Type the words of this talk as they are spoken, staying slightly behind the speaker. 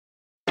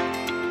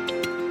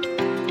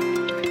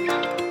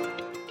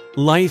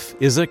Life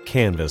is a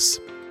canvas.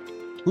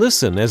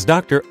 Listen as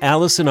Dr.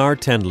 Allison R.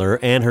 Tendler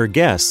and her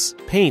guests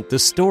paint the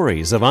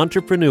stories of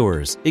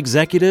entrepreneurs,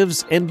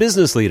 executives, and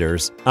business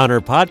leaders on her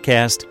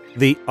podcast,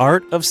 The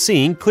Art of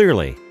Seeing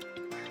Clearly.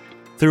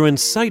 Through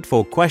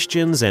insightful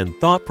questions and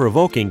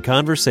thought-provoking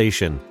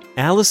conversation,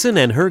 Allison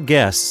and her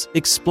guests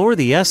explore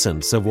the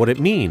essence of what it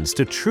means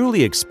to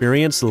truly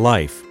experience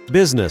life,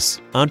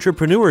 business,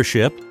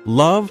 entrepreneurship,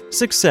 love,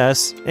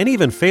 success, and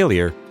even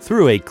failure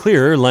through a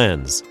clearer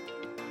lens.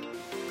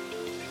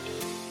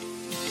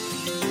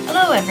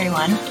 Hello,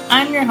 everyone.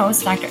 I'm your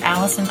host, Dr.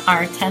 Allison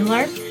R.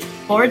 Tendler,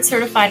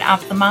 board-certified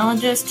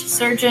ophthalmologist,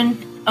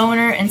 surgeon,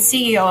 owner, and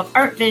CEO of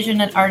Art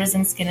Vision at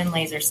Artisan Skin and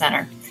Laser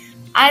Center.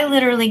 I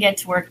literally get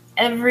to work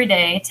every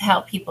day to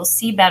help people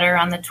see better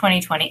on the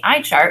 20/20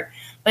 eye chart,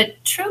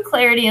 but true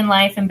clarity in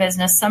life and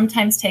business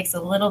sometimes takes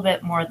a little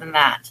bit more than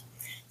that.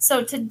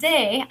 So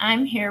today,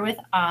 I'm here with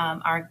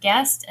our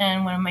guest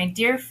and one of my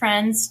dear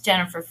friends,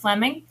 Jennifer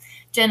Fleming.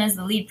 Jen is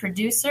the lead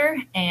producer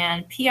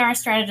and PR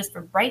strategist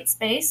for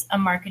Brightspace, a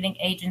marketing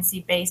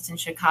agency based in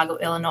Chicago,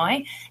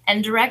 Illinois,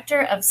 and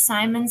director of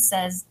Simon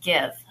Says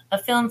Give, a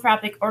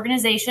philanthropic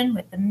organization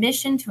with the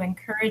mission to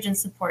encourage and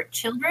support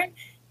children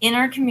in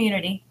our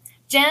community.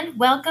 Jen,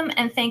 welcome,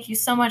 and thank you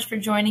so much for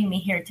joining me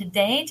here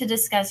today to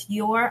discuss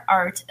your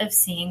art of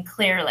seeing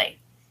clearly.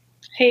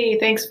 Hey,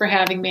 thanks for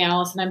having me,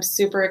 Allison. I'm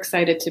super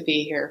excited to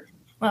be here.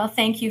 Well,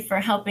 thank you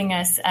for helping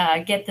us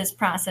get this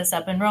process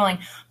up and rolling.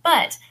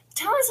 But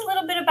tell us a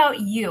little bit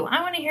about you.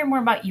 I want to hear more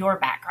about your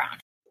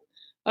background.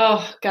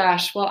 Oh,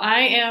 gosh. Well, I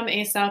am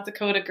a South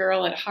Dakota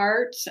girl at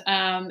heart,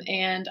 and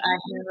I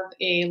have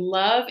a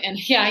love, and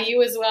yeah,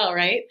 you as well,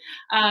 right?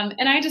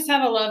 And I just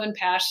have a love and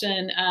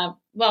passion,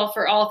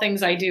 for all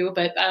things I do,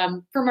 but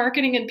for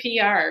marketing and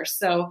PR.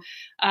 So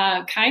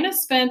kind of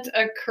spent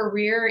a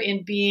career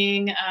in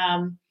being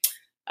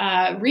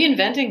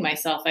reinventing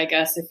myself, I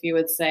guess, if you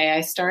would say.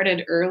 I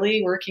started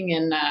early working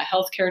in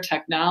healthcare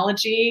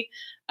technology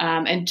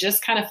and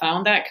just kind of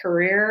found that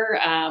career,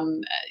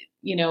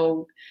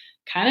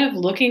 kind of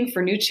looking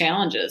for new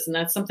challenges. And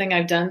that's something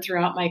I've done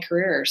throughout my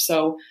career.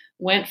 So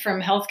went from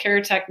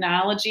healthcare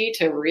technology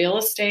to real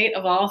estate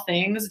of all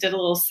things, did a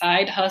little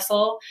side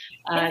hustle.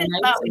 I think that's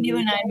about when you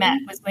and I met,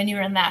 was when you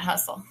were in that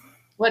hustle.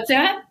 What's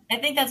that? I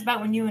think that's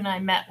about when you and I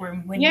met.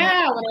 When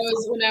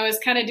I was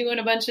kind of doing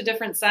a bunch of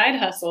different side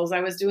hustles. I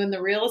was doing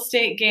the real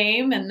estate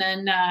game, and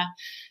then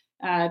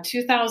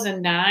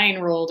 2009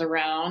 rolled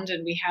around,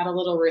 and we had a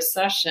little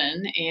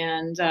recession,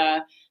 and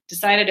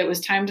decided it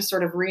was time to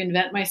sort of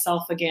reinvent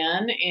myself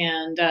again,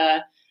 and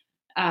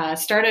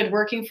started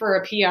working for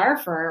a PR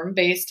firm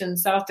based in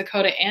South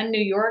Dakota and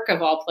New York,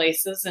 of all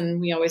places. And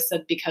we always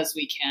said, because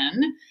we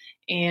can.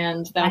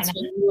 And that's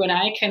when you and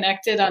I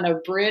connected on a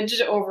bridge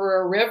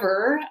over a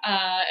river,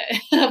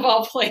 of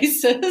all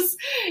places.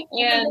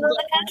 And in the middle of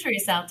the country,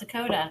 South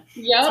Dakota.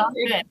 Yep,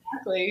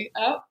 exactly.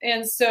 Oh,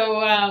 and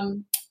so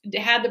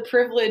had the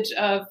privilege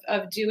of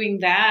doing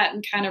that,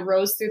 and kind of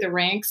rose through the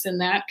ranks in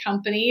that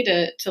company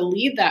to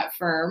lead that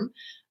firm,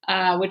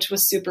 which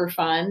was super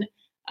fun.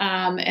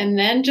 And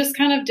then just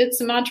kind of did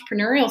some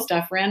entrepreneurial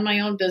stuff, ran my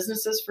own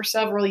businesses for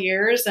several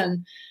years,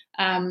 and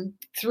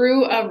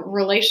through a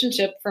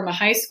relationship from a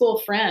high school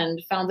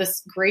friend, found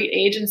this great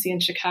agency in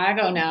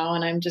Chicago now,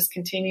 and I'm just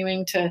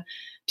continuing to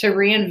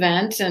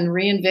reinvent and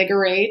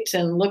reinvigorate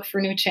and look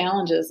for new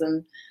challenges,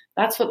 and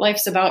that's what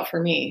life's about for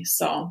me.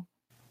 So,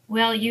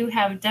 well, you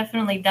have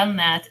definitely done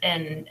that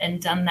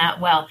and done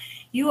that well.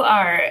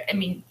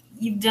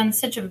 You've done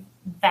such a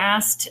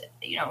vast,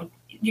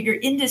 your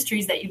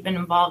industries that you've been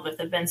involved with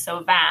have been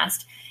so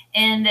vast.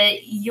 And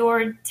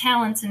your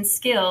talents and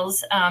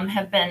skills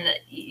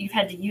you've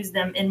had to use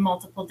them in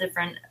multiple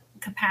different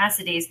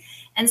capacities.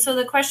 And so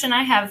the question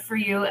I have for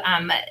you,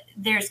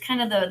 there's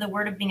kind of the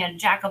word of being a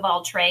jack of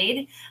all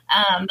trade,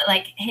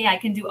 like, hey, I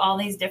can do all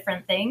these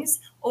different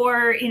things.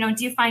 Or,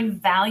 do you find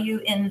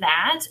value in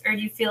that? Or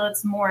do you feel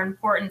it's more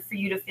important for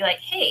you to feel like,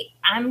 hey,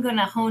 I'm going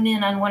to hone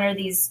in on one of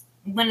these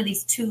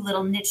two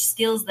little niche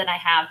skills that I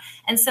have?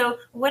 And so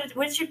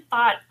what's your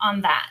thought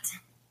on that?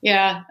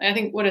 Yeah, I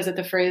think, what is it,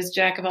 the phrase,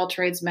 jack of all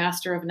trades,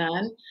 master of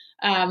none?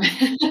 Yeah,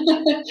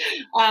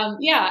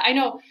 I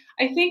know.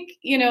 I think,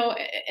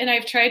 and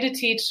I've tried to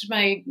teach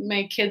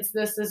my kids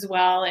this as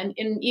well, and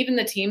even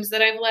the teams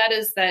that I've led,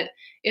 is that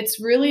it's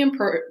really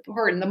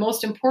important. The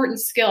most important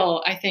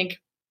skill, I think,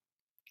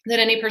 that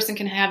any person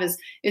can have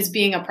is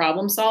being a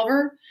problem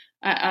solver.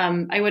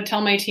 I would tell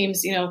my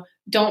teams,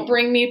 don't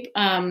bring me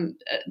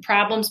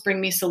problems,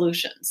 bring me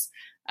solutions.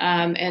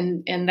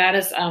 And that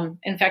is,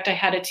 in fact, I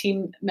had a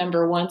team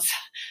member once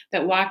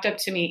that walked up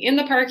to me in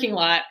the parking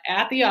lot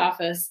at the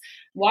office,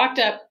 walked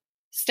up,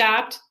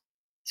 stopped,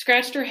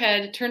 scratched her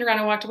head, turned around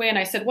and walked away. And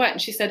I said, what?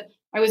 And she said,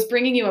 I was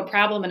bringing you a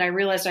problem and I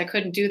realized I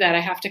couldn't do that. I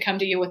have to come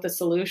to you with a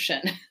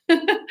solution.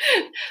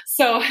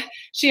 So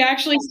she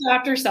actually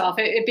stopped herself.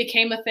 It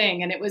became a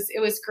thing, and it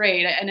was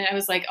great. And I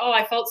was like, oh,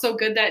 I felt so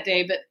good that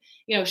day. But,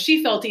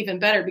 she felt even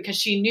better because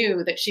she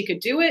knew that she could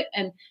do it,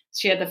 and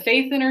she had the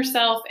faith in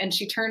herself, and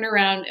she turned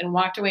around and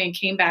walked away and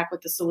came back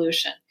with the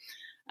solution.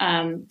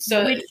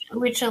 So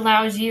which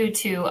allows you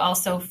to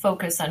also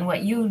focus on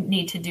what you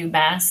need to do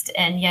best.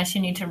 And yes, you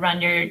need to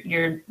run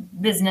your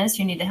business.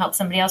 You need to help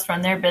somebody else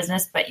run their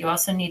business, but you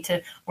also need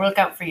to look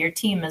out for your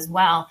team as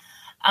well.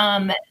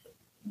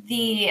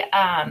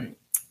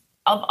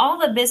 Of all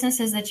the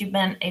businesses that you've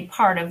been a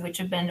part of, which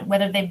have been,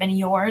 whether they've been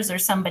yours or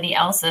somebody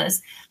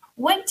else's,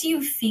 what do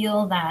you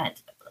feel that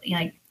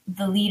like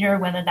the leader,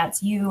 whether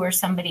that's you or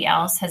somebody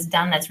else, has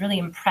done that's really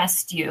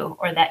impressed you,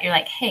 or that you're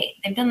like, hey,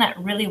 they've done that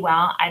really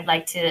well. I'd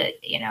like to,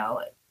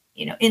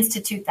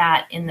 institute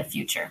that in the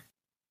future.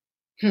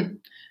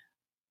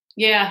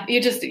 Yeah,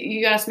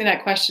 you asked me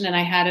that question, and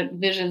I had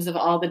visions of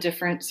all the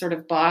different sort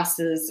of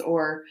bosses,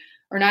 or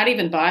not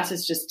even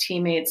bosses, just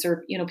teammates,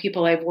 or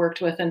people I've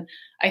worked with. And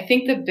I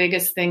think the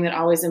biggest thing that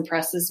always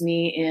impresses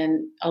me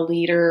in a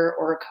leader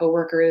or a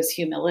coworker is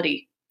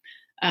humility.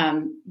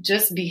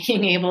 Just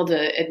being able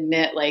to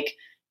admit, like,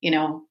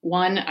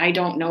 one, I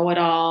don't know it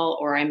all,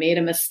 or I made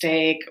a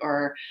mistake,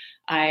 or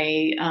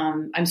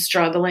I'm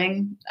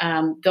struggling.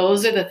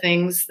 Those are the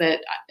things that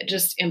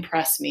just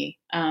impress me,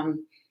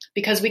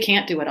 because we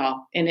can't do it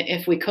all. And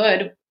if we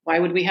could, why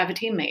would we have a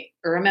teammate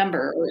or a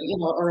member,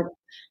 or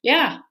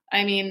yeah,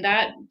 I mean,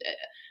 that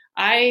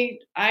I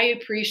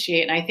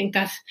appreciate. And I think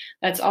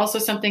that's also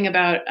something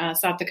about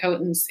South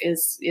Dakotans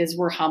is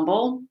we're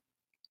humble.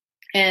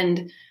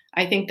 And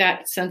I think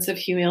that sense of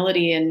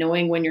humility and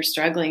knowing when you're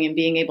struggling and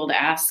being able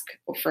to ask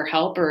for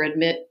help or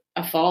admit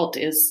a fault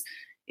is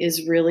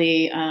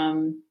really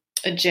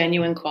a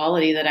genuine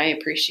quality that I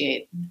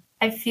appreciate.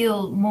 I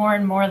feel more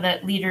and more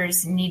that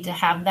leaders need to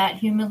have that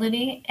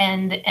humility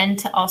and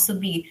to also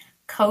be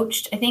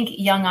coached. I think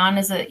young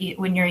on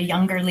when you're a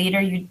younger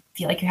leader, you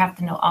feel like you have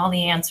to know all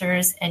the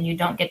answers, and you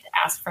don't get to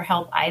ask for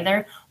help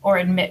either, or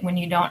admit when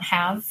you don't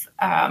have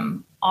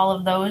all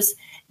of those.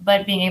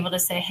 But being able to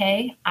say,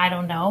 hey, I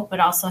don't know, but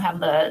also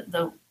have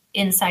the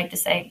insight to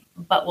say,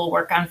 but we'll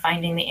work on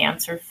finding the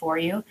answer for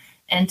you,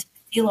 and to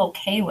feel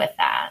okay with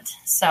that.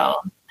 So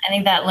I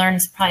think that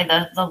learns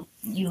probably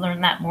you learn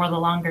that more the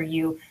longer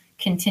you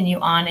continue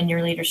on in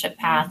your leadership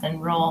path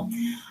and role.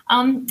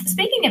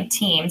 Speaking of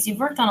teams, you've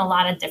worked on a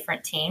lot of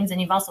different teams,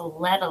 and you've also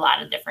led a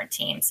lot of different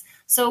teams.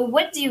 So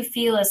what do you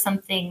feel is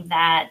something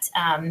that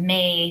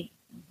may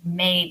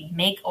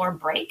make or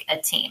break a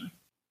team?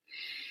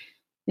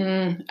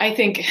 I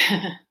think,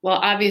 well,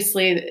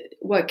 obviously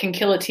what can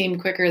kill a team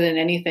quicker than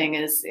anything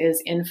is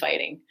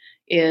infighting,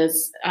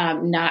 is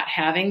not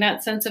having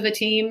that sense of a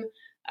team.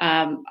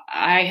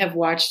 I have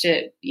watched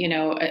it,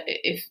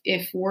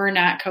 if we're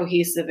not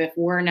cohesive, if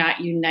we're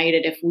not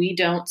united, if we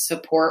don't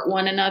support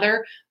one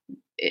another,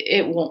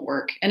 it won't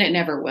work, and it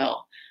never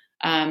will.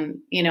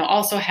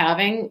 Also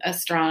having a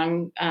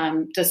strong,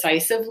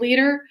 decisive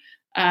leader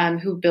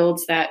who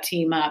builds that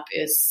team up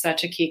is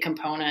such a key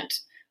component.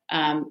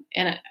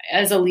 And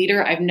as a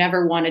leader, I've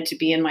never wanted to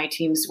be in my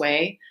team's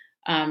way.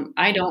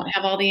 I don't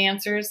have all the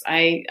answers.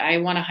 I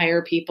want to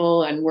hire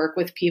people and work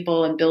with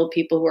people and build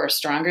people who are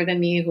stronger than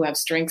me, who have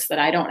strengths that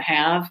I don't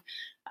have.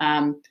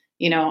 I'm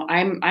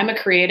a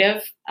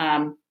creative,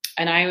 and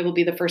I will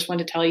be the first one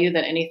to tell you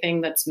that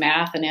anything that's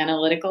math and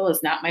analytical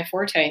is not my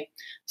forte.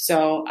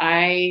 So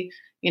I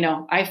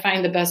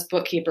find the best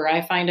bookkeeper.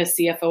 I find a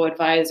CFO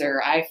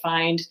advisor. I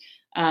find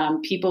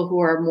people who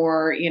are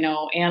more,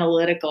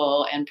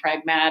 analytical and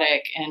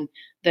pragmatic, and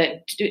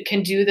that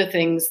can do the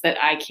things that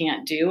I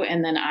can't do.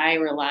 And then I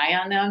rely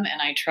on them,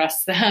 and I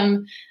trust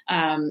them,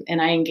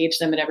 and I engage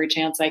them at every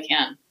chance I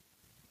can.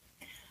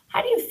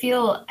 How do you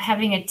feel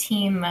having a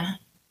team?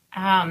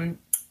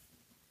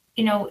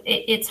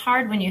 It's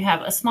hard when you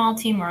have a small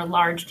team or a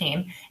large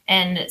team,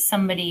 and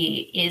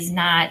somebody is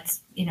not,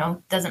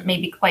 doesn't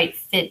maybe quite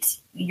fit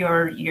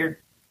your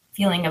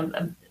feeling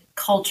of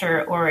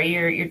culture or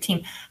your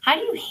team. How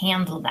do you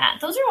handle that?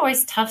 Those are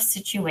always tough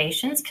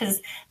situations,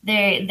 because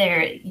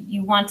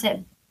you want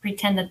to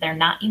pretend that they're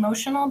not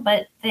emotional,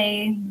 but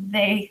they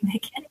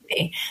can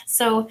be.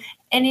 So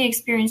any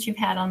experience you've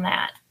had on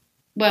that?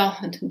 Well,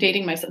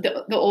 dating myself,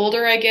 the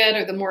older I get,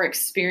 or the more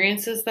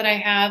experiences that I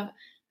have,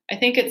 I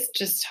think it's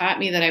just taught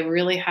me that I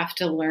really have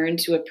to learn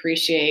to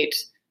appreciate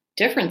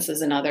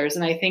differences in others.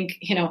 And I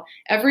think,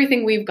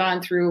 everything we've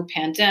gone through,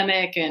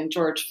 pandemic and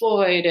George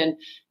Floyd, and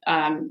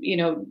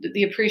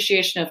the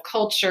appreciation of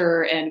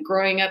culture, and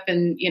growing up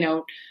in,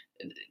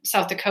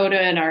 South Dakota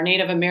and our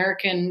Native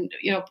American,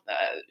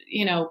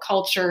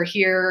 culture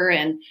here,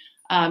 and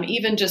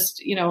even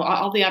just,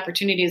 all the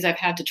opportunities I've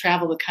had to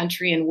travel the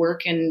country and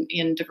work in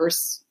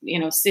diverse,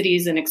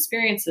 cities and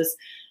experiences.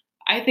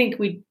 I think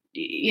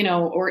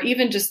or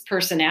even just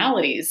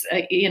personalities,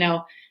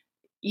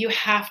 you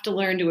have to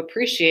learn to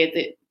appreciate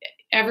that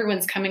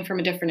everyone's coming from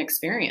a different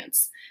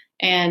experience.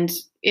 And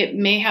it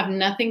may have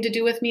nothing to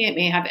do with me. It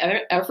may have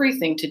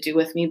everything to do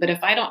with me. But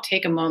if I don't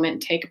take a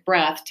moment, take a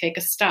breath, take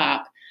a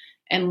stop,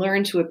 and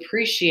learn to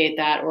appreciate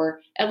that,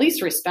 or at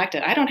least respect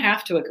it, I don't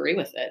have to agree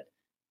with it.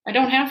 I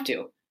don't have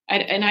to.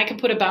 And I can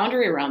put a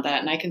boundary around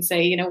that. And I can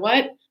say, you know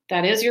what,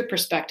 that is your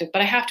perspective,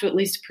 but I have to at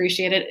least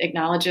appreciate it,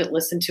 acknowledge it,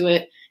 listen to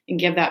it, and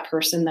give that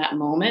person that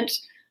moment.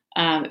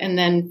 and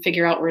then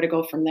figure out where to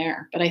go from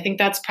there. But I think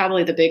that's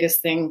probably the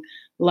biggest thing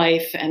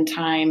life and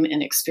time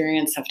and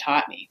experience have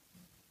taught me.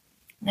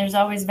 There's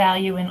always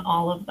value in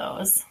all of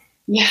those.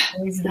 Yeah.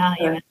 Always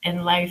value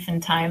in life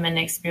and time and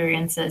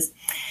experiences.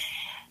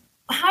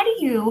 How do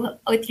you,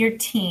 with your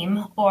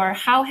team, or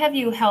how have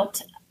you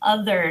helped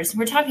others?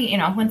 We're talking,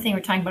 one thing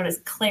we're talking about is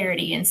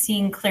clarity and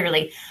seeing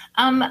clearly.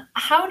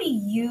 How do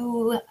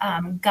you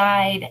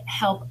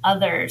help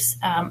others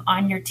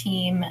on your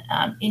team,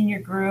 in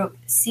your group,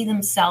 see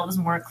themselves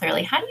more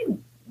clearly?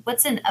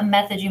 What's a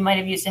method you might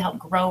have used to help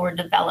grow or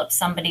develop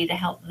somebody to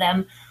help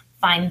them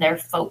find their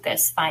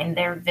focus, find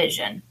their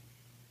vision?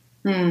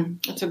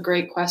 That's a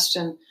great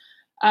question.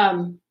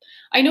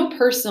 I know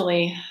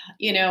personally,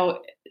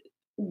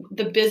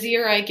 the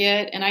busier I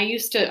get, and I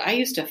used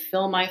to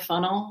fill my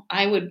funnel.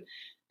 I would,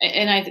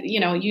 and I,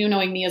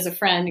 knowing me as a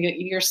friend,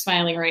 you're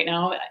smiling right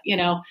now,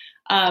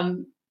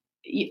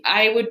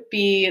 I would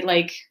be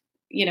like,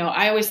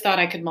 I always thought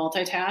I could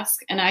multitask,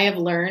 and I have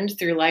learned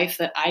through life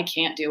that I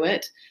can't do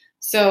it.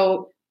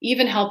 So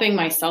even helping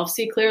myself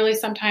see clearly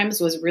sometimes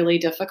was really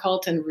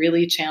difficult and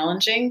really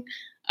challenging.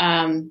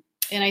 And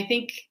I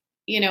think,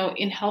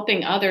 in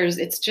helping others,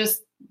 it's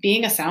just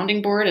being a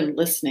sounding board and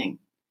listening.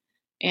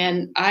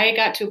 And I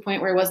got to a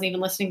point where I wasn't even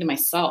listening to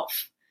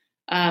myself.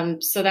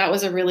 So that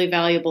was a really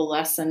valuable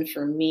lesson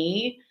for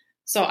me.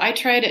 So I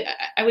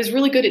was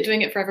really good at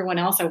doing it for everyone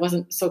else. I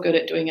wasn't so good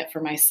at doing it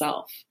for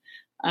myself.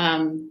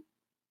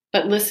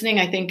 But listening,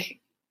 I think,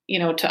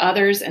 to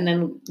others, and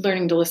then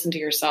learning to listen to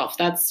yourself.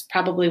 That's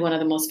probably one of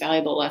the most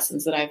valuable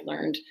lessons that I've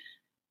learned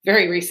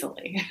very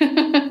recently.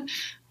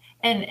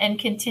 And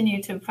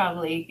continue to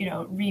probably,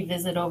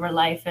 revisit over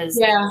life as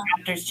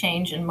chapters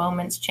change and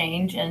moments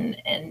change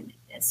and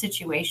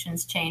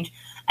situations change.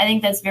 I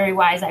think that's very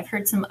wise. I've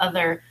heard some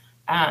other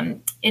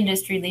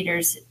industry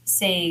leaders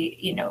say,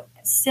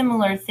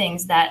 similar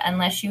things, that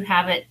unless you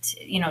have it,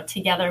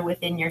 together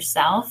within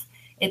yourself,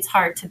 it's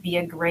hard to be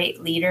a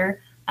great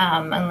leader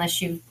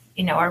unless you,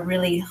 are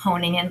really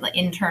honing in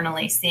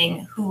internally,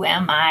 seeing who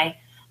am I,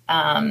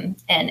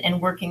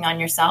 and working on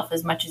yourself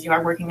as much as you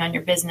are working on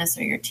your business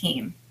or your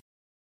team.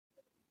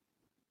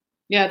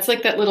 Yeah, it's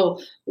like that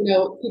little,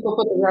 people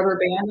put the rubber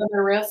band on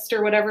their wrist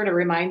or whatever to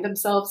remind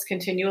themselves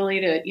continually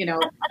to,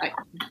 don't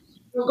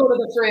go to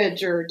the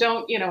fridge, or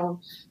don't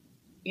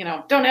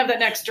have that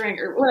next drink,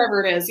 or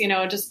whatever it is,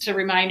 just to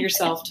remind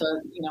yourself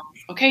to,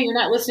 okay, you're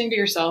not listening to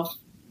yourself.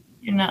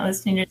 You're not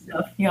listening to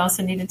yourself. You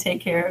also need to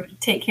take care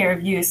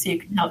of you so you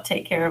can help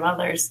take care of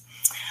others.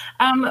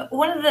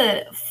 One of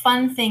the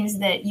fun things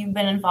that you've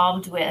been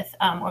involved with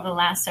over the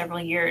last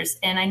several years,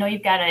 and I know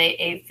you've got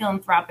a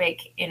philanthropic,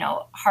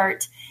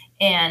 heart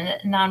and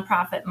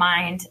nonprofit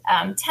mind.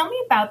 Tell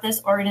me about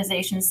this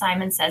organization,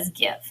 Simon Says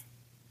Give.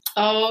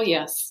 Oh,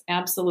 yes,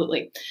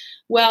 absolutely.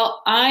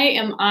 Well, I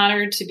am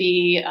honored to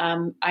be,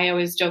 I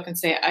always joke and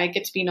say I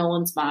get to be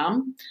Nolan's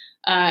mom.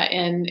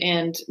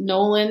 And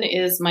Nolan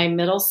is my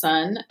middle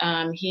son.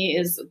 He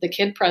is the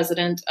kid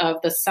president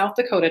of the South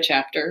Dakota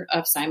chapter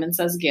of Simon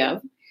Says Give.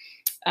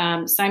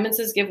 Simon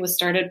Says Give was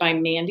started by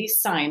Mandy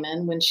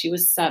Simon when she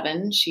was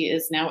 7. She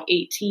is now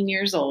 18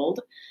 years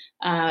old.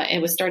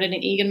 It was started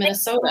in Eagan,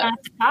 Minnesota.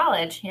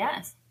 College,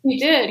 yes. We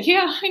did.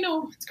 Yeah, I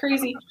know. It's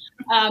crazy.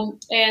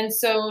 And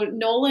so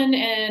Nolan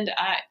and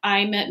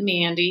I met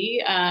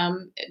Mandy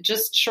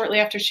just shortly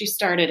after she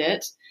started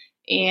it.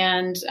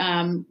 And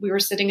we were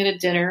sitting at a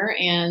dinner,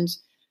 and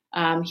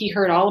he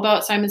heard all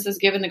about Simon Says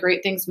Give and the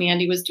great things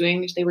Mandy was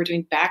doing. They were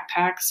doing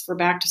backpacks for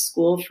back to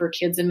school for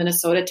kids in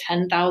Minnesota,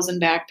 10,000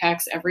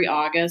 backpacks every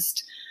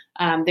August.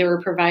 They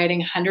were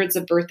providing hundreds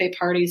of birthday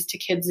parties to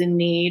kids in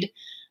need.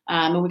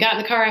 And we got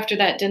in the car after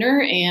that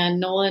dinner, and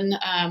Nolan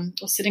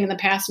was sitting in the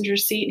passenger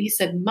seat, and he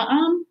said,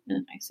 "Mom?"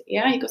 And I said,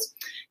 "Yeah." He goes,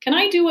 "Can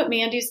I do what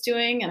Mandy's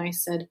doing?" And I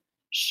said,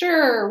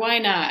 "Sure, why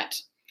not?"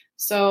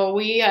 So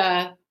we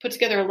put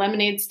together a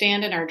lemonade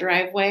stand in our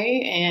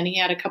driveway, and he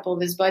had a couple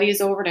of his buddies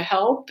over to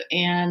help.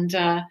 And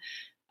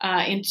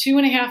in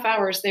 2.5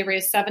 hours, they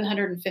raised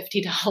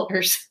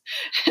 $750,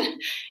 and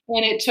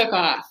it took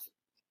off.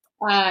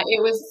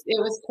 It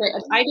was great.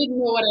 I didn't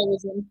know what I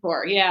was in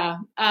for. Yeah.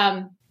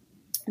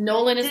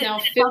 Nolan is now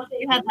 50.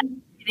 You had that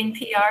marketing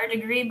PR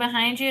degree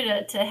behind you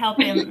to help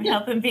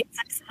him be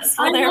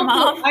successful there,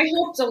 Mom? I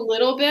helped a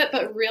little bit,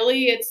 but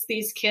really it's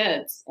these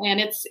kids, and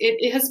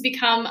it has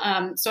become,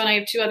 so, and I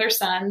have 2 other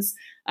sons.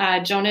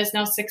 Jonah is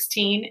now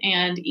 16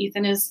 and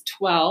Ethan is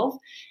 12.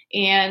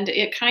 And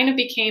it kind of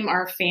became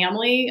our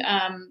family.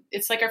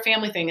 It's like our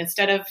family thing.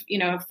 Instead of,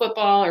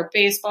 football or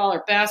baseball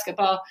or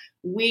basketball,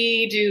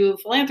 we do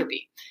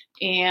philanthropy.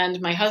 And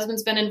my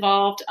husband's been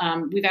involved.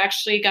 We've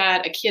actually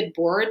got a kid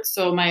board.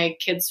 So my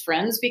kids'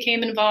 friends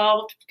became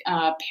involved.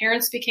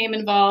 Parents became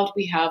involved.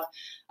 We have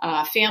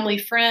family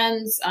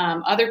friends,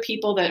 other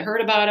people that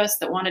heard about us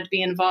that wanted to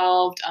be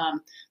involved.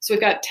 So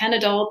we've got 10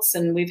 adults,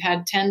 and we've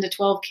had 10 to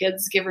 12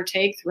 kids, give or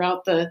take,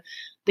 throughout the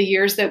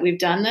years that we've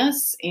done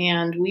this.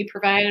 And we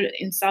provide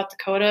in South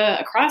Dakota,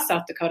 across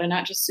South Dakota,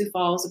 not just Sioux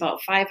Falls,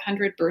 about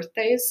 500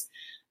 birthdays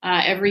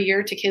every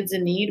year to kids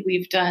in need.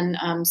 We've done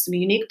some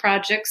unique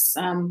projects.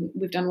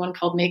 We've done one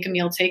called Make a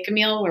Meal, Take a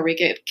Meal, where we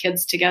get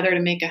kids together to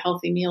make a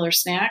healthy meal or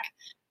snack.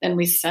 Then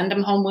we send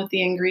them home with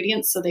the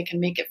ingredients so they can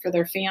make it for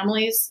their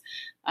families.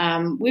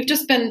 We've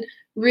just been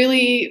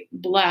really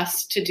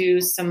blessed to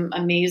do some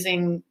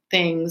amazing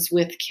things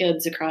with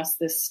kids across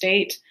this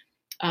state,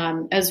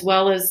 as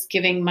well as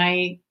giving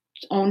my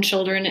own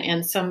children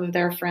and some of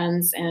their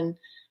friends an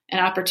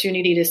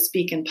opportunity to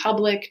speak in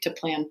public, to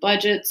plan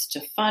budgets,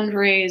 to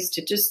fundraise,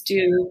 to just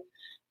do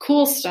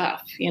cool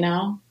stuff,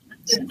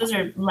 Those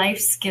are life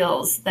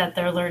skills that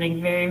they're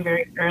learning very,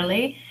 very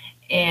early,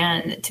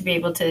 and to be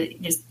able to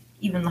just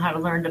even how to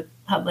learn to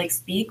public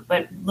speak,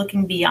 but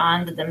looking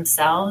beyond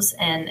themselves,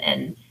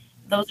 and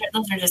those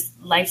are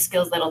just life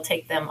skills that'll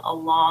take them a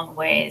long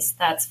ways.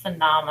 That's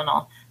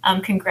phenomenal.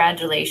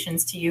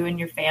 Congratulations to you and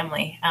your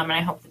family, and I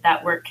hope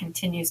that work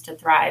continues to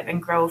thrive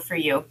and grow for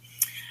you.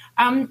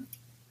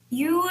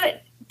 You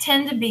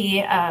tend to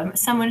be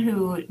someone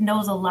who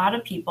knows a lot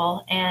of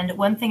people, and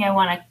one thing I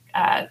want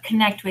to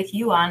connect with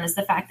you on is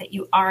the fact that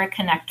you are a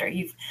connector.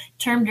 You've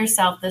termed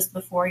yourself this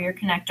before, you're a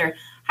connector.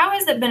 How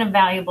has it been a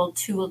valuable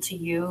tool to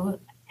you,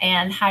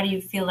 and how do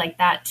you feel like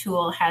that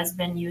tool has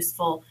been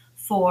useful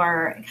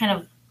for kind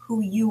of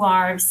who you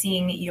are,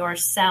 seeing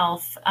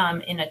yourself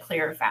in a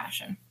clearer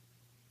fashion?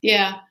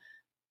 Yeah,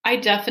 I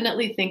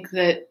definitely think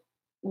that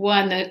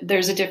that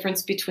there's a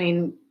difference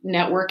between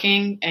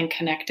networking and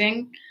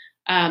connecting.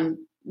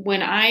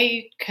 When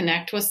I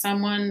connect with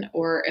someone,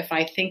 or if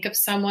I think of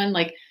someone,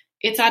 like,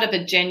 it's out of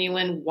a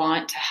genuine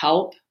want to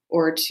help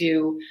or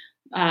to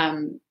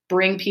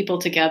bring people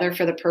together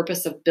for the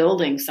purpose of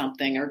building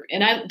something.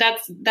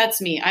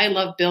 That's me. I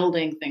love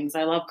building things.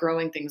 I love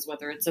growing things,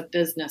 whether it's a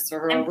business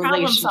or a relationship.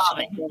 Problem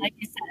solving, like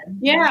you said.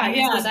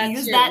 That's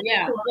use that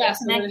yeah. tool to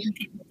connect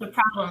people to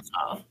problem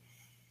solve.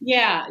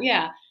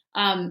 Yeah.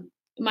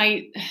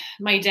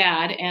 My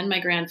dad and my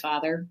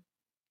grandfather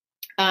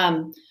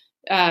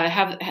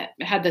have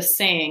had this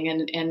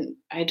saying, and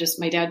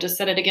my dad just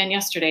said it again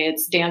yesterday.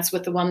 It's dance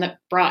with the one that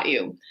brought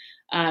you.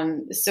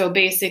 So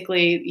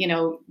basically,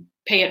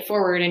 pay it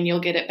forward and you'll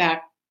get it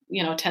back,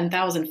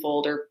 10,000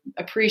 fold, or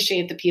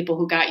appreciate the people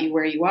who got you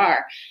where you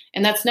are.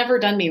 And that's never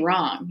done me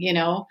wrong.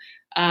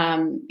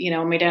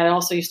 My dad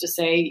also used to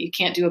say, you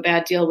can't do a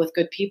bad deal with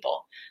good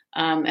people.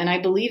 And I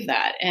believe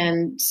that.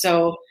 And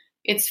so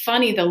it's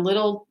funny, the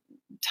little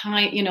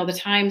time, the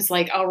times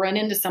like I'll run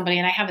into somebody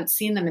and I haven't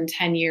seen them in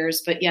 10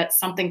 years, but yet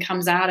something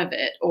comes out of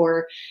it.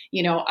 Or,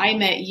 I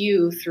met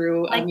you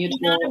through like a mutual.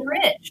 Being on a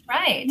bridge,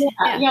 right?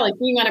 Yeah, like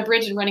being on a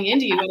bridge and running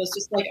into you. And it's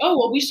just like, oh,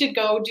 well, we should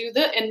go do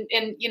that.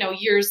 And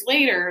years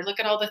later, look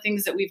at all the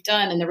things that we've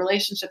done and the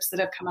relationships that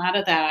have come out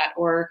of that.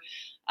 Or,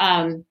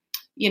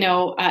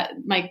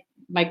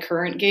 my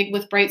current gig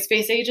with Bright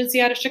Space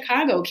Agency out of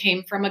Chicago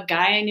came from a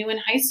guy I knew in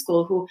high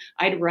school who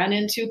I'd run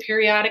into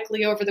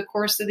periodically over the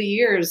course of the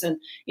years. And,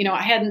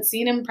 I hadn't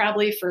seen him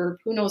probably for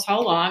who knows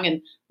how long.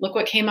 And look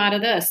what came out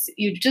of this.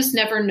 You just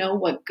never know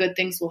what good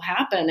things will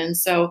happen. And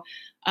so,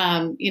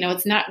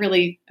 it's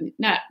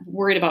not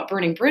worried about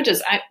burning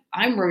bridges.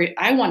 I'm worried.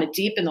 I want to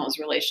deepen those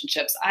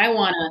relationships. I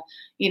want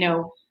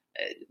to,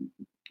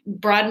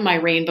 broaden my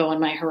rainbow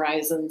and my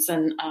horizons.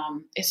 And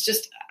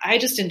I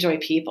just enjoy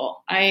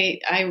people. I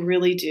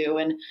really do.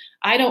 And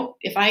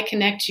if I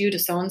connect you to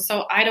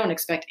so-and-so, I don't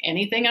expect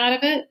anything out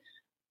of it.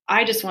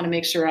 I just want to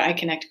make sure I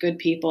connect good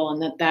people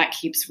and that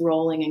keeps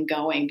rolling and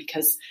going,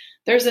 because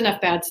there's enough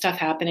bad stuff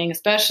happening,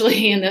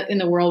 especially in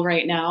the world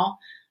right now,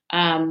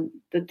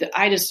 that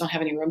I just don't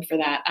have any room for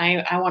that.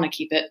 I want to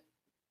keep it.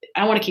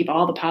 I want to keep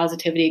all the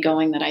positivity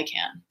going that I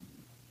can.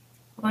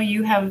 Well,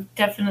 you have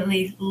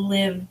definitely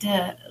lived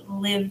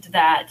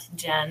that,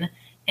 Jen,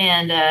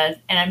 and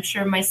I'm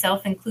sure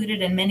myself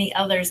included and many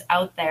others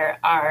out there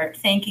are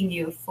thanking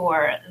you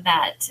for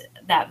that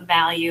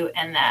value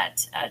and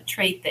that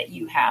trait that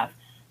you have,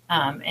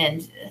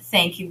 and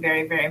thank you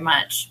very, very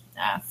much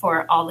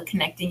for all the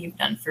connecting you've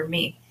done for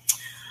me.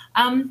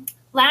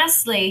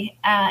 Lastly,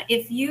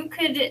 if you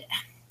could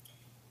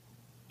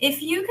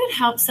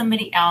help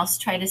somebody else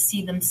try to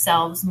see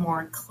themselves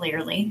more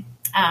clearly.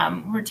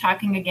 We're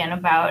talking again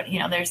about,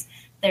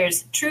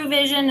 there's true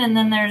vision, and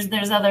then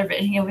there's other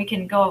vision. We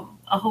can go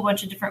a whole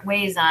bunch of different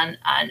ways on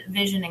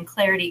vision and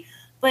clarity.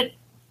 But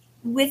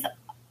with,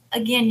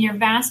 again, your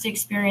vast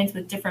experience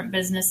with different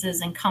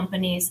businesses and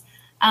companies,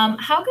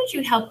 how could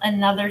you help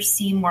another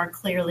see more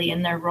clearly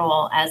in their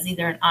role as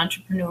either an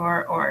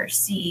entrepreneur or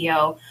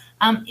CEO?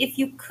 If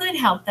you could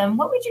help them,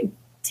 what would you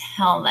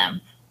tell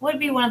them? What would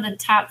be one of the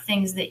top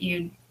things that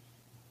you'd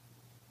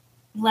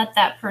let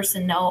that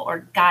person know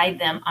or guide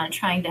them on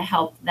trying to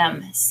help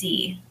them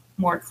see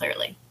more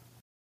clearly?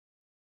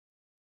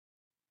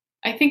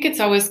 I think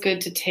it's always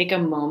good to take a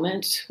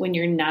moment when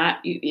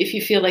if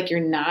you feel like you're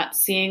not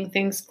seeing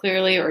things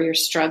clearly or you're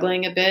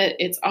struggling a bit,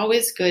 it's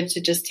always good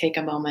to just take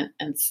a moment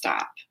and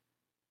stop.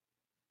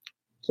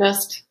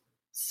 Just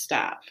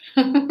stop.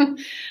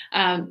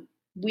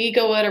 We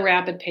go at a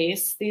rapid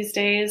pace these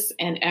days,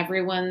 and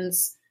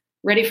everyone's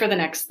ready for the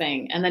next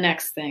thing and the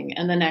next thing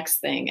and the next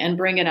thing and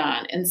bring it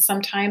on. And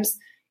sometimes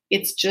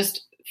it's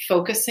just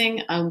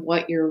focusing on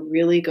what you're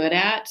really good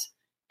at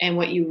and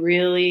what you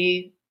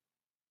really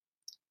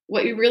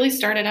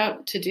started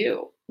out to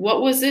do.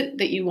 What was it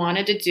that you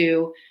wanted to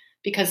do?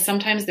 Because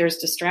sometimes there's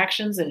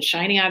distractions and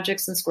shiny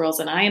objects and squirrels,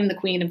 and I am the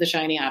queen of the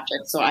shiny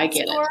objects, so I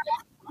get it.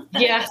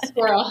 Yeah,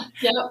 squirrel.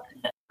 Yep.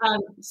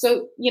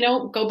 So,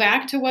 go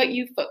back to what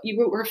you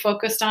were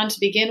focused on to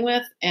begin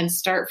with and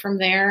start from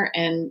there.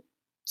 And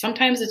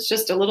sometimes it's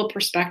just a little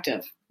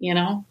perspective,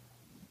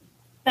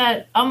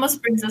 That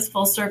almost brings us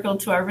full circle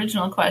to our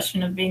original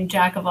question of being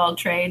jack of all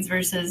trades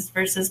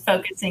versus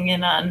focusing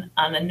in on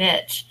a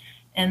niche.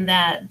 And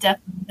that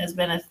definitely has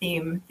been a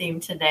theme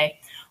today.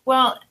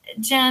 Well,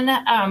 Jen,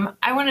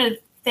 I want to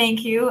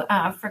thank you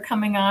for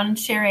coming on and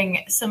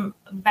sharing some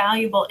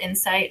valuable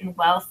insight and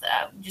wealth.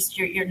 Just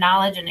your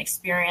knowledge and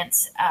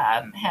experience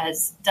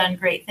has done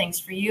great things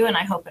for you, and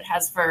I hope it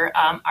has for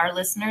our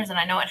listeners, and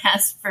I know it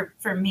has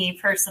for me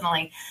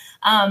personally.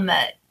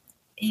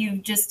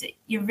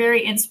 You're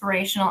very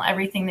inspirational,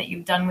 everything that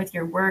you've done with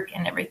your work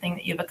and everything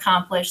that you've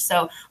accomplished.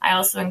 So I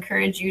also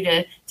encourage you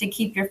to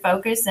keep your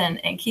focus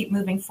and keep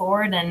moving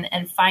forward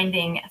and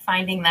finding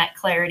that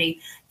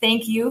clarity.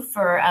 Thank you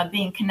for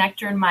being a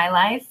connector in my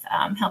life,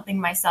 helping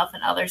myself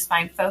and others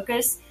find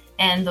focus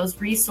and those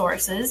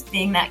resources,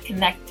 being that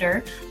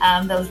connector,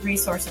 those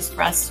resources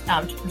for us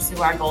to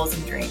pursue our goals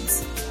and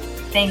dreams.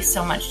 Thanks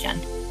so much, Jen.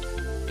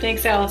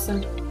 Thanks,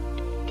 Allison.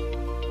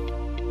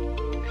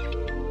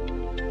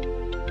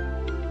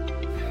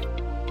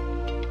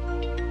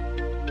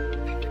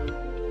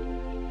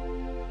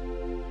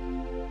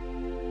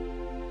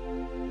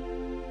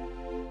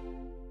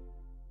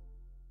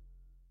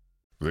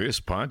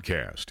 This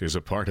podcast is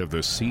a part of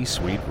the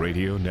C-Suite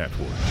Radio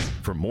Network.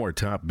 For more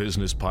top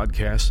business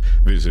podcasts,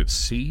 visit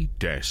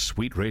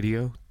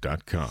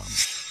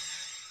c-suiteradio.com.